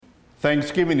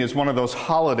Thanksgiving is one of those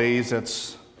holidays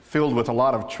that's filled with a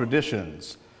lot of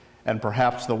traditions, and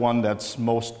perhaps the one that's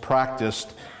most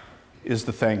practiced is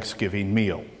the Thanksgiving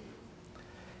meal.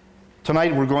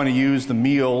 Tonight we're going to use the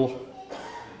meal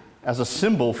as a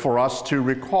symbol for us to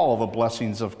recall the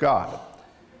blessings of God.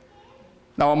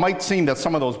 Now, it might seem that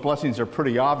some of those blessings are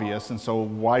pretty obvious, and so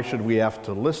why should we have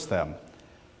to list them?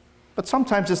 But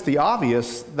sometimes it's the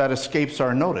obvious that escapes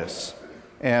our notice,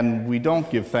 and we don't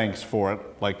give thanks for it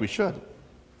like we should.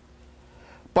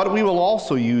 But we will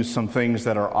also use some things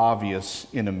that are obvious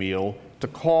in a meal to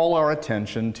call our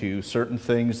attention to certain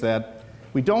things that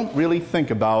we don't really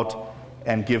think about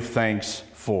and give thanks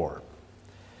for.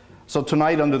 So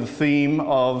tonight, under the theme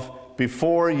of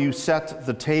Before You Set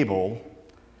the Table,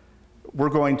 we're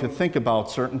going to think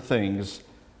about certain things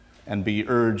and be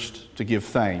urged to give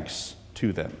thanks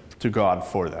to them, to God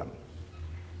for them.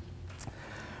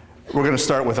 We're going to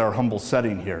start with our humble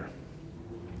setting here,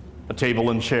 a table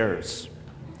and chairs.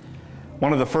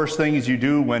 One of the first things you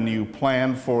do when you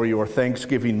plan for your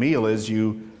Thanksgiving meal is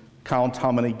you count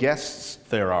how many guests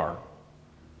there are,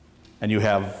 and you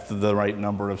have the right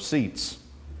number of seats.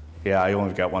 Yeah, I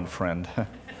only got one friend.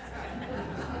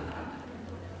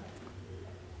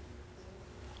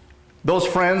 Those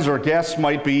friends or guests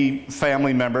might be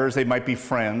family members, they might be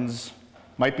friends,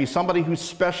 might be somebody who's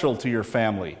special to your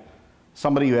family,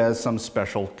 somebody who has some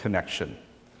special connection.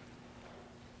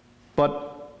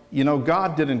 But, you know,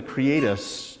 God didn't create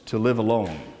us to live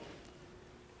alone.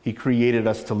 He created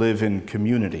us to live in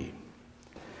community.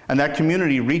 And that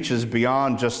community reaches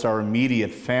beyond just our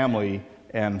immediate family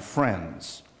and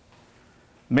friends.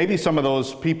 Maybe some of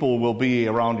those people will be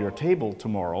around your table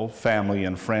tomorrow, family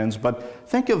and friends, but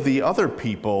think of the other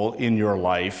people in your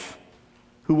life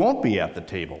who won't be at the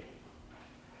table.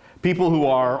 People who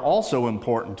are also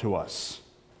important to us.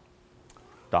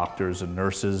 Doctors and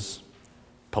nurses,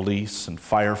 police and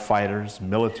firefighters,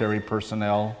 military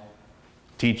personnel,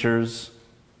 teachers.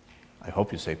 I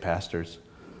hope you say pastors.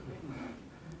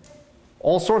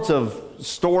 All sorts of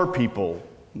store people,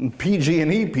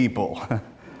 PG&E people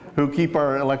who keep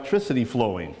our electricity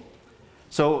flowing.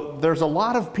 So there's a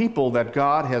lot of people that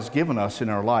God has given us in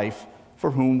our life for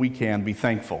whom we can be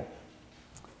thankful.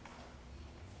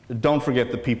 Don't forget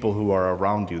the people who are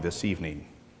around you this evening,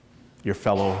 your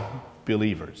fellow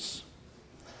believers.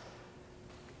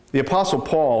 The Apostle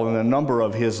Paul, in a number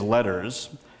of his letters,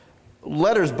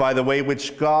 by the way,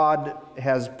 which God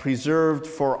has preserved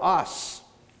for us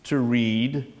to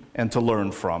read and to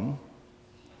learn from,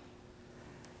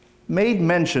 made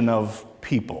mention of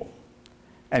people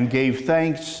and gave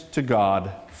thanks to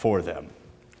God for them.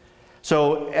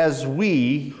 So as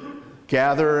we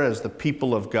gather as the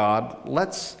people of God,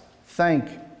 let's thank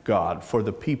God for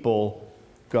the people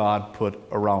God put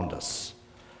around us.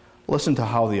 Listen to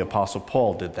how the Apostle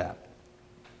Paul did that.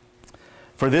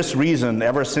 For this reason,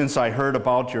 ever since I heard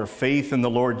about your faith in the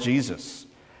Lord Jesus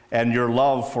and your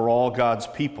love for all God's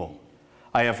people,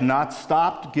 I have not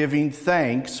stopped giving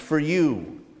thanks for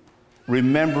you,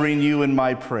 remembering you in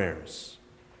my prayers.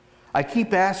 I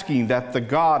keep asking that the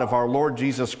God of our Lord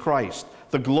Jesus Christ,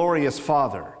 the glorious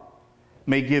Father,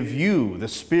 may give you the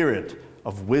spirit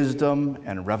of wisdom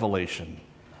and revelation,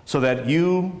 so that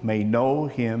you may know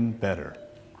him better.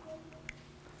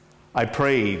 I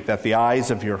pray that the eyes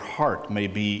of your heart may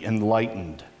be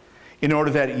enlightened, in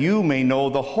order that you may know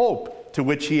the hope to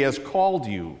which he has called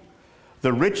you,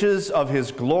 the riches of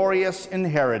his glorious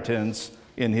inheritance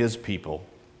in his people,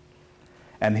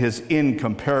 and his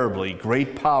incomparably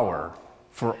great power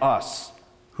for us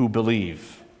who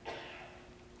believe.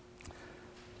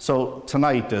 So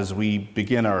tonight, as we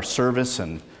begin our service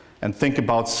and think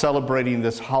about celebrating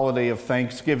this holiday of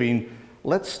Thanksgiving,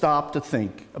 let's stop to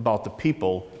think about the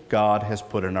people God has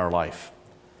put in our life.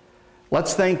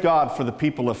 Let's thank God for the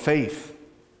people of faith.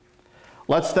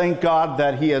 Let's thank God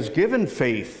that he has given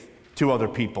faith to other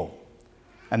people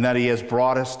and that he has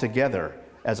brought us together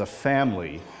as a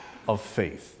family of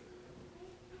faith.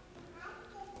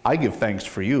 I give thanks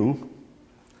for you,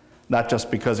 not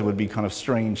just because it would be kind of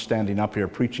strange standing up here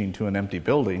preaching to an empty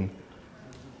building,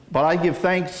 but I give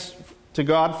thanks to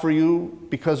God for you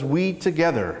because we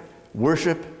together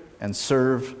worship and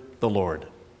serve the Lord.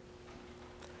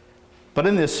 But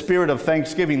in this spirit of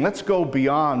thanksgiving, let's go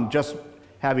beyond just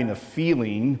having a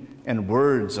feeling and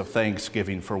words of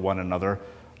thanksgiving for one another.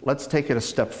 Let's take it a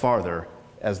step farther,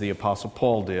 as the Apostle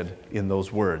Paul did in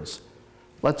those words.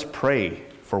 Let's pray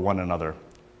for one another.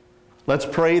 Let's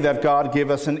pray that God give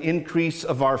us an increase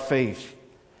of our faith,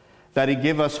 that he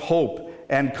give us hope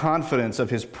and confidence of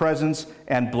his presence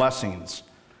and blessings.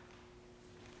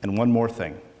 And one more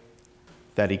thing,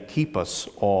 that he keep us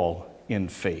all in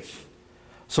faith,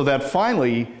 so that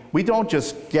finally we don't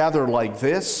just gather like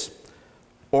this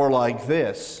or like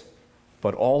this,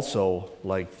 but also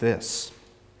like this.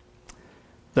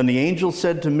 Then the angel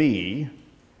said to me,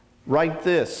 "Write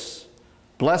this,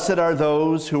 blessed are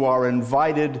those who are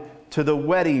invited to the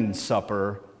wedding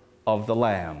supper of the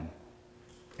Lamb."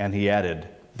 And he added,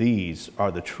 "These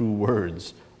are the true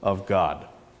words of God."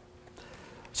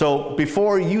 So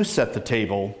before you set the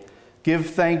table, give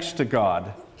thanks to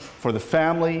God for the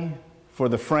family, for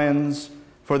the friends,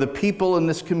 for the people in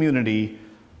this community,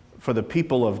 for the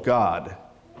people of God,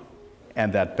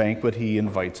 and that banquet he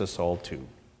invites us all to.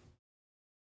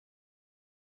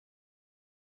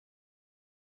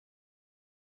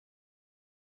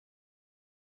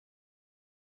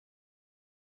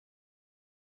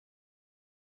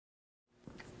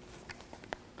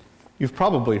 You've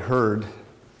probably heard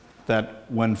that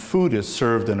when food is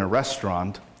served in a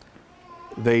restaurant,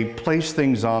 they place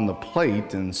things on the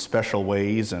plate in special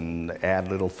ways and add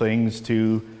little things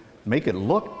to make it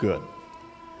look good.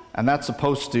 And that's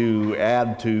supposed to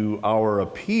add to our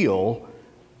appeal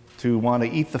to want to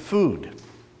eat the food.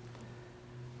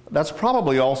 That's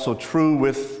probably also true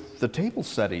with the table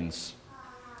settings.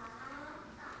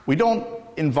 We don't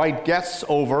invite guests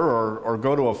over or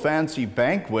go to a fancy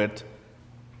banquet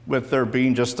with there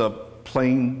being just a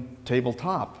plain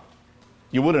tabletop.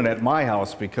 You wouldn't at my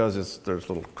house because there's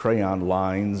little crayon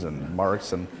lines and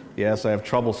marks, and yes, I have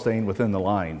trouble staying within the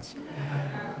lines.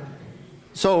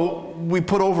 So we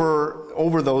put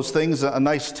over those things a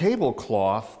nice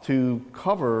tablecloth to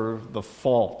cover the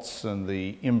faults and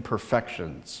the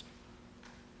imperfections.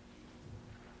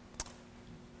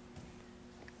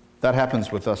 That happens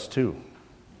with us too.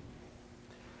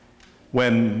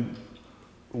 When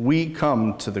we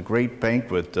come to the great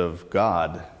banquet of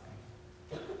God,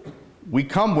 we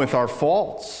come with our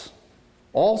faults,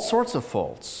 all sorts of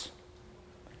faults.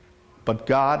 But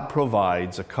God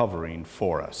provides a covering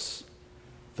for us,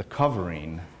 the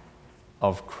covering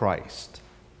of Christ.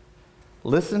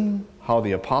 Listen how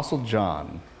the Apostle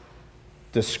John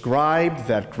described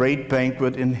that great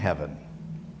banquet in heaven.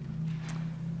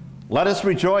 "Let us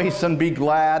rejoice and be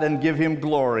glad and give him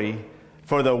glory,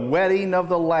 for the wedding of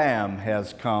the Lamb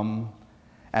has come,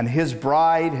 and his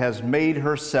bride has made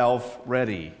herself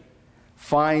ready.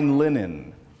 Fine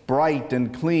linen, bright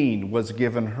and clean, was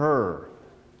given her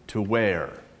to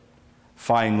wear."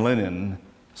 Fine linen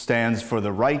stands for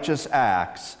the righteous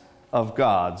acts of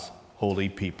God's holy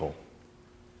people.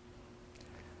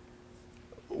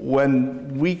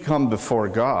 When we come before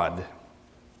God,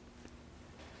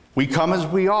 we come as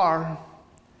we are,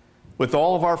 with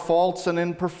all of our faults and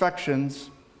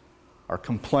imperfections, our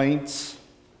complaints,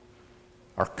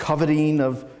 our coveting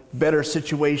of better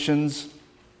situations,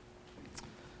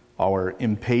 our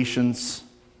impatience,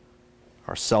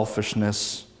 our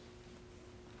selfishness.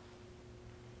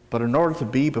 But in order to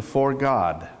be before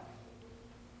God,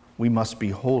 we must be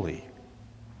holy,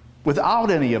 without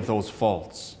any of those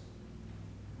faults.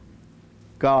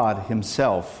 God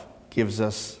himself gives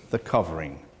us the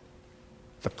covering,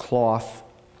 the cloth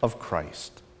of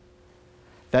Christ.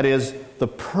 That is the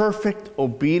perfect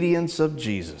obedience of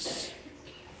Jesus.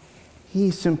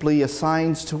 He simply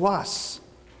assigns to us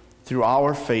through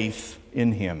our faith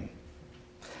in him.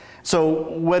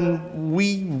 So when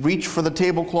we reach for the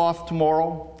tablecloth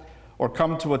tomorrow, or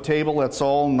come to a table that's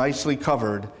all nicely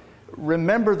covered,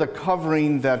 remember the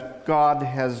covering that God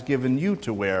has given you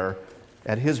to wear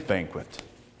at his banquet,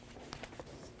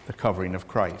 the covering of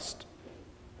Christ.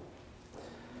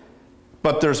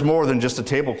 But there's more than just a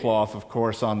tablecloth, of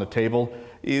course, on the table.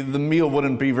 The meal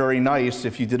wouldn't be very nice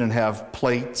if you didn't have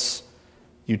plates,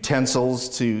 utensils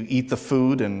to eat the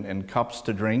food, and cups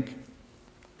to drink.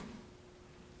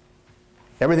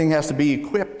 Everything has to be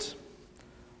equipped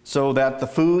so that the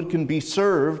food can be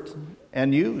served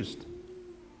and used.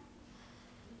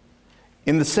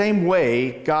 In the same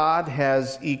way, God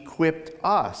has equipped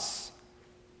us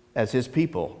as his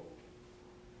people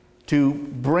to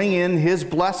bring in his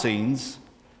blessings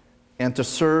and to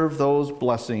serve those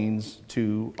blessings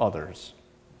to others.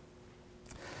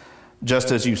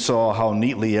 Just as you saw how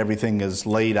neatly everything is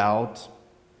laid out,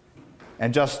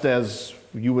 and just as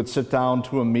you would sit down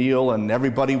to a meal and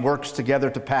everybody works together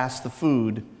to pass the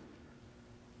food,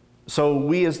 so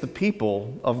we as the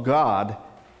people of God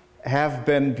have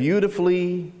been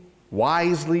beautifully,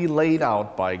 wisely laid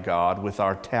out by God with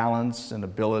our talents and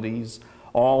abilities,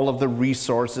 all of the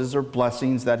resources or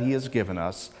blessings that he has given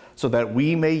us, so that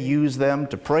we may use them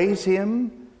to praise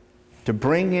him, to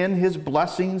bring in his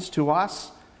blessings to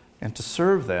us, and to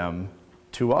serve them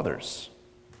to others.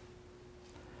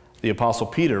 The Apostle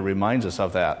Peter reminds us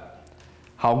of that,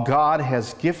 how God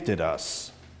has gifted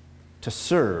us to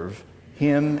serve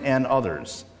him and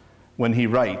others when he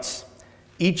writes,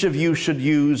 "Each of you should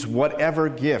use whatever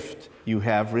gift you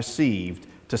have received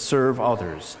to serve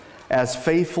others as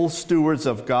faithful stewards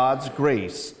of God's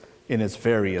grace in its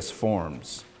various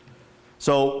forms."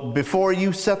 So before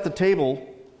you set the table,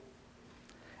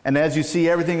 and as you see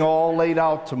everything all laid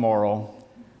out tomorrow,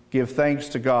 give thanks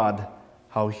to God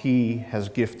how he has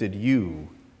gifted you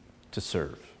to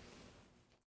serve.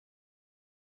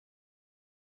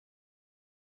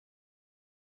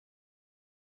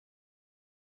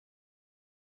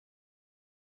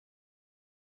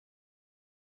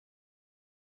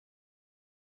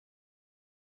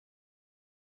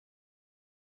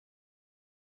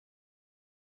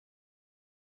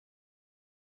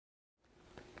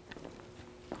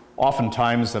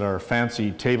 Oftentimes at our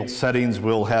fancy table settings,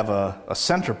 we'll have a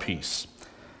centerpiece.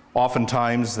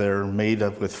 Oftentimes they're made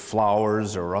up with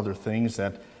flowers or other things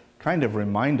that kind of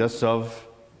remind us of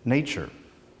nature.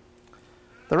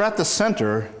 They're at the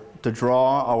center to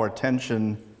draw our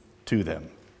attention to them.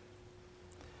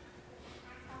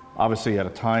 Obviously, at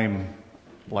a time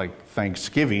like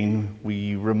Thanksgiving,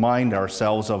 we remind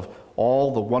ourselves of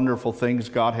all the wonderful things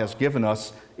God has given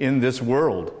us in this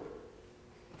world,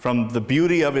 from the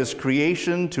beauty of his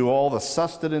creation to all the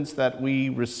sustenance that we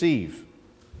receive.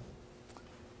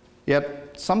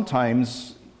 Yet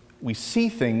sometimes we see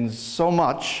things so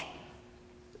much,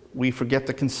 we forget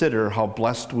to consider how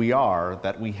blessed we are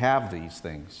that we have these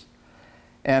things.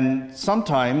 And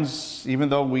sometimes, even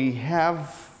though we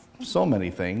have so many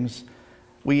things,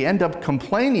 we end up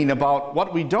complaining about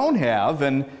what we don't have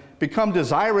and become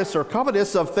desirous or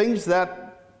covetous of things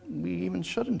that we even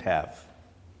shouldn't have.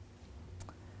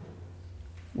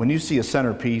 When you see a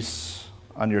centerpiece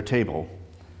on your table,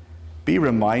 be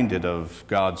reminded of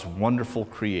God's wonderful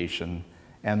creation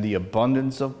and the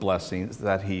abundance of blessings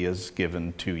that he has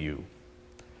given to you.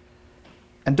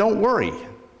 And don't worry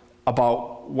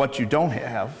about what you don't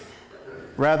have.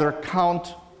 Rather,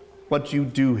 count what you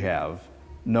do have,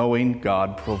 knowing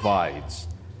God provides.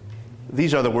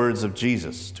 These are the words of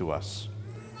Jesus to us.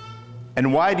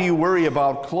 "And why do you worry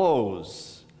about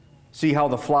clothes? See how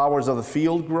the flowers of the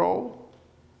field grow?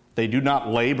 They do not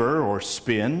labor or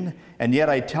spin, and yet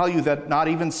I tell you that not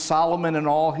even Solomon in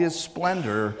all his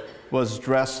splendor was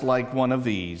dressed like one of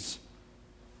these.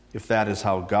 If that is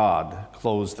how God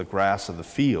clothes the grass of the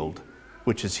field,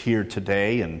 which is here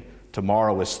today and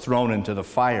tomorrow is thrown into the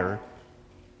fire,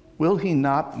 will he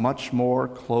not much more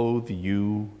clothe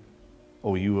you,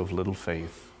 O you of little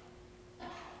faith?"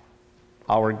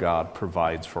 Our God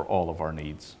provides for all of our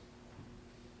needs.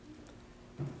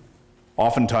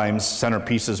 Oftentimes,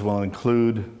 centerpieces will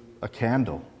include a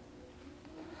candle.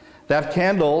 That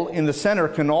candle in the center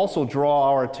can also draw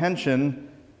our attention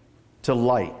to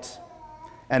light,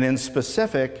 and in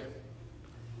specific,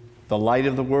 the light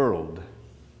of the world,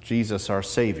 Jesus our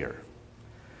Savior,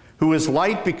 who is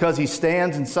light because he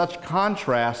stands in such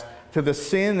contrast to the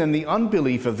sin and the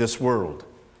unbelief of this world,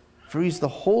 for he's the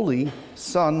holy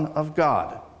Son of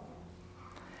God.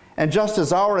 And just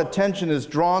as our attention is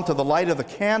drawn to the light of the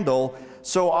candle,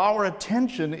 so our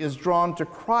attention is drawn to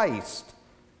Christ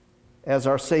as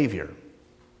our Savior.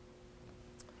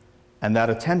 And that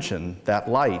attention, that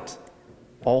light,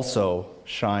 also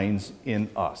shines in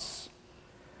us.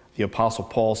 The Apostle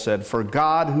Paul said, "For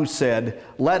God, who said,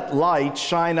 'Let light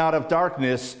shine out of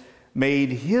darkness,'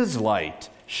 made his light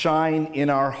shine in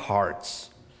our hearts,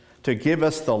 to give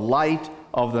us the light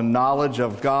of the knowledge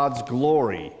of God's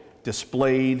glory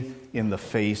displayed in the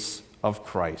face of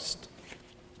Christ."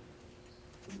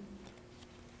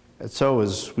 And so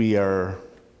as we are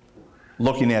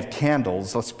looking at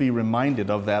candles, let's be reminded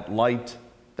of that light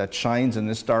that shines in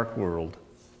this dark world,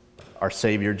 our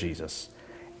Savior Jesus,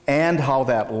 and how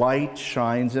that light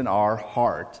shines in our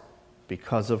heart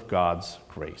because of God's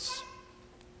grace.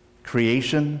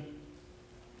 Creation,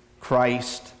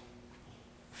 Christ,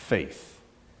 faith.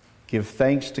 Give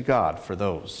thanks to God for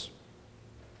those.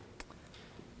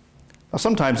 Now,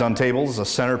 sometimes on tables, a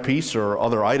centerpiece or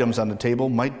other items on the table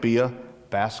might be a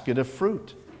basket of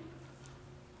fruit.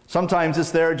 Sometimes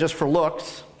it's there just for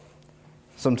looks.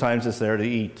 Sometimes it's there to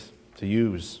eat, to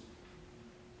use.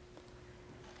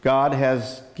 God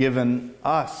has given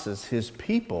us as his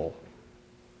people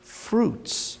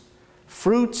fruits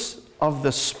of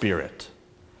the Spirit.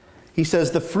 He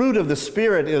says the fruit of the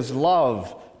Spirit is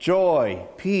love, joy,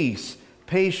 peace,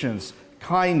 patience,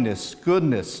 kindness,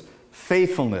 goodness,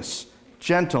 faithfulness,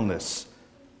 gentleness,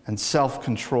 and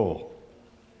self-control.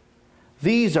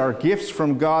 These are gifts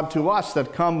from God to us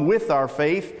that come with our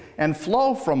faith and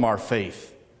flow from our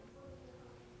faith.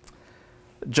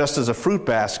 Just as a fruit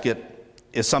basket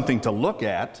is something to look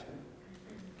at,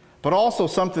 but also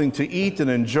something to eat and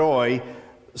enjoy.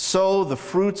 So the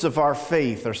fruits of our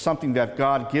faith are something that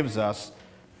God gives us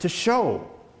to show.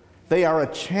 They are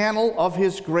a channel of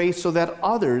His grace so that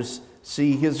others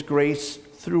see His grace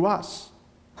through us.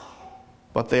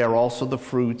 But they are also the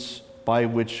fruits by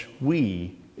which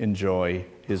we enjoy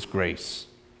His grace.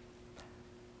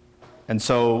 And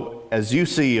so, as you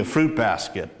see a fruit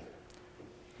basket,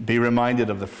 be reminded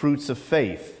of the fruits of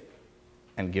faith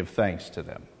and give thanks to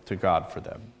them, to God for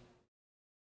them.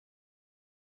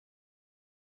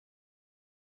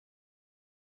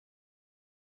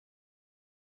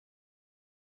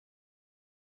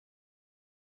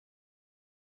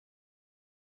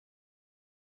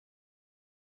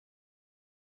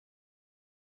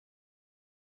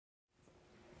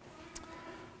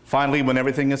 Finally, when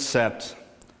everything is set,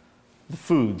 the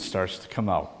food starts to come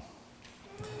out.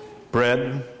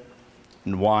 Bread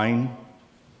and wine,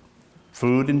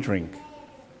 food and drink.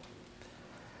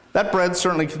 That bread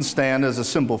certainly can stand as a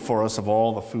symbol for us of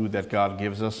all the food that God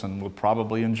gives us, and we'll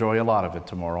probably enjoy a lot of it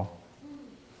tomorrow.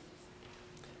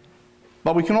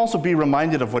 But we can also be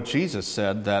reminded of what Jesus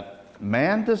said, that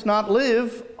man does not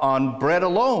live on bread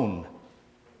alone,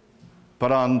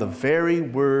 but on the very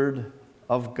word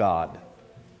of God.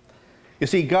 You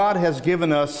see, God has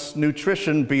given us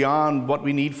nutrition beyond what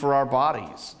we need for our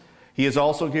bodies. He has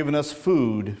also given us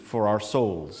food for our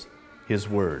souls, His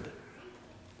Word.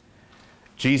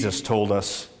 Jesus told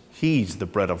us He's the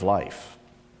bread of life.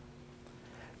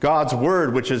 God's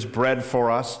Word, which is bread for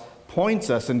us,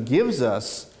 points us and gives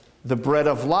us the bread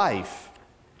of life,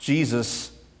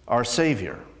 Jesus, our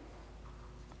Savior.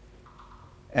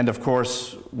 And of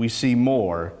course, we see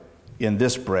more in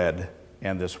this bread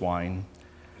and this wine.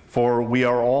 For we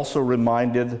are also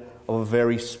reminded of a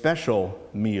very special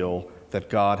meal that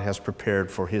God has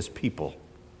prepared for His people,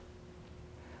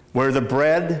 where the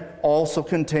bread also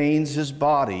contains His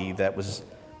body that was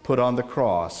put on the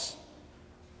cross,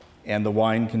 and the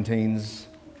wine contains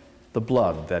the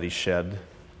blood that He shed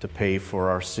to pay for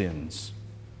our sins.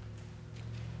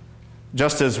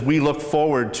 Just as we look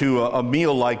forward to a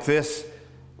meal like this,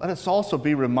 let us also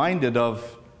be reminded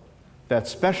of that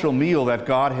special meal that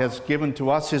God has given to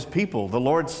us, His people, the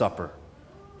Lord's Supper.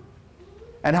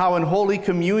 And how in Holy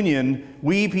Communion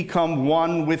we become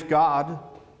one with God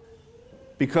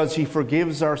because He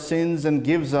forgives our sins and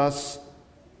gives us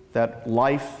that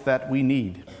life that we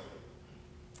need.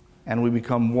 And we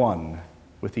become one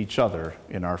with each other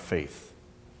in our faith.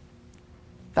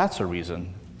 That's a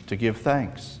reason to give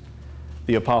thanks.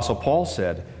 The Apostle Paul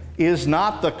said, "Is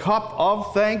not the cup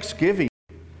of thanksgiving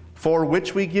for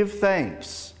which we give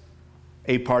thanks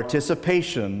a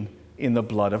participation in the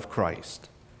blood of Christ?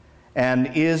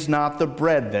 And is not the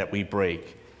bread that we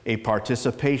break a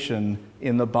participation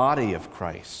in the body of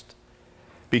Christ?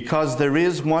 Because there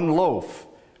is one loaf,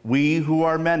 we who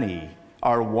are many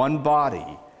are one body,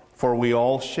 for we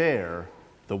all share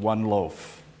the one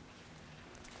loaf."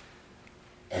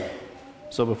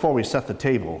 So before we set the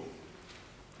table,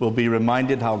 we'll be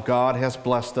reminded how God has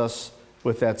blessed us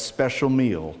with that special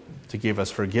meal to give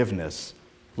us forgiveness,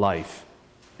 life,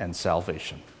 and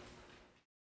salvation.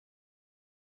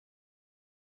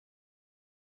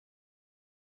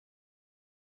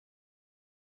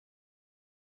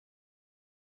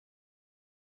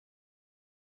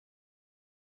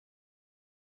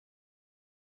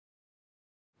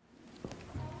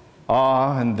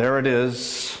 Ah, and there it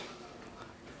is,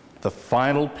 the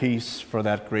final piece for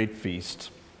that great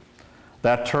feast.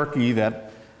 That turkey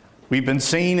that we've been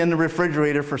seeing in the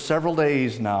refrigerator for several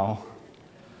days now,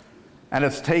 and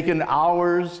it's taken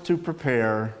hours to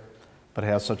prepare, but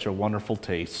has such a wonderful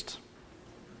taste.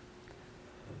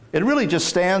 It really just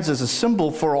stands as a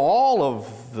symbol for all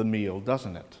of the meal,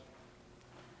 doesn't it?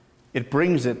 It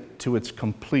brings it to its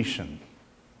completion.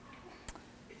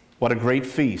 What a great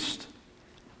feast,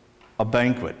 a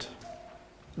banquet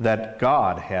that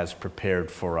God has prepared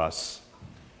for us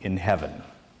in heaven.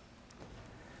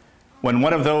 When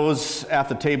one of those at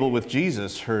the table with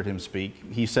Jesus heard Him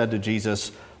speak, he said to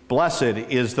Jesus, "Blessed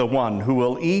is the one who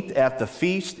will eat at the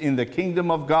feast in the kingdom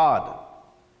of God."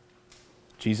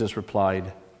 Jesus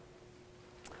replied,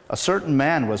 "A certain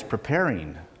man was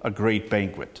preparing a great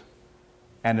banquet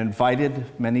and invited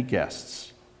many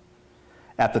guests.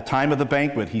 At the time of the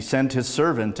banquet, he sent his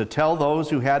servant to tell those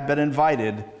who had been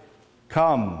invited,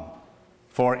 'Come,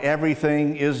 for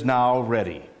everything is now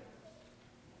ready.'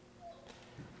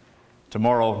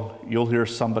 Tomorrow, you'll hear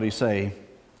somebody say,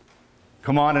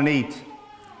 'Come on and eat.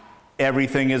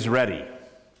 Everything is ready.'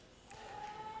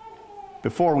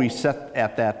 Before we sit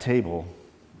at that table,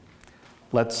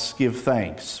 let's give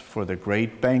thanks for the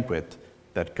great banquet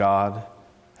that God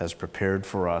has prepared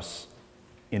for us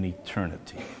in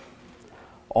eternity.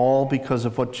 All because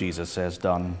of what Jesus has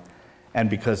done and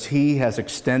because he has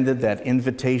extended that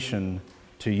invitation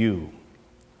to you.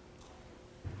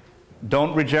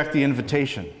 Don't reject the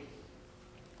invitation.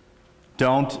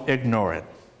 Don't ignore it,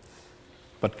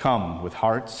 but come with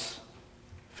hearts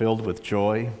filled with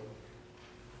joy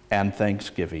and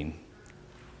thanksgiving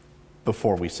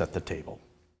before we set the table.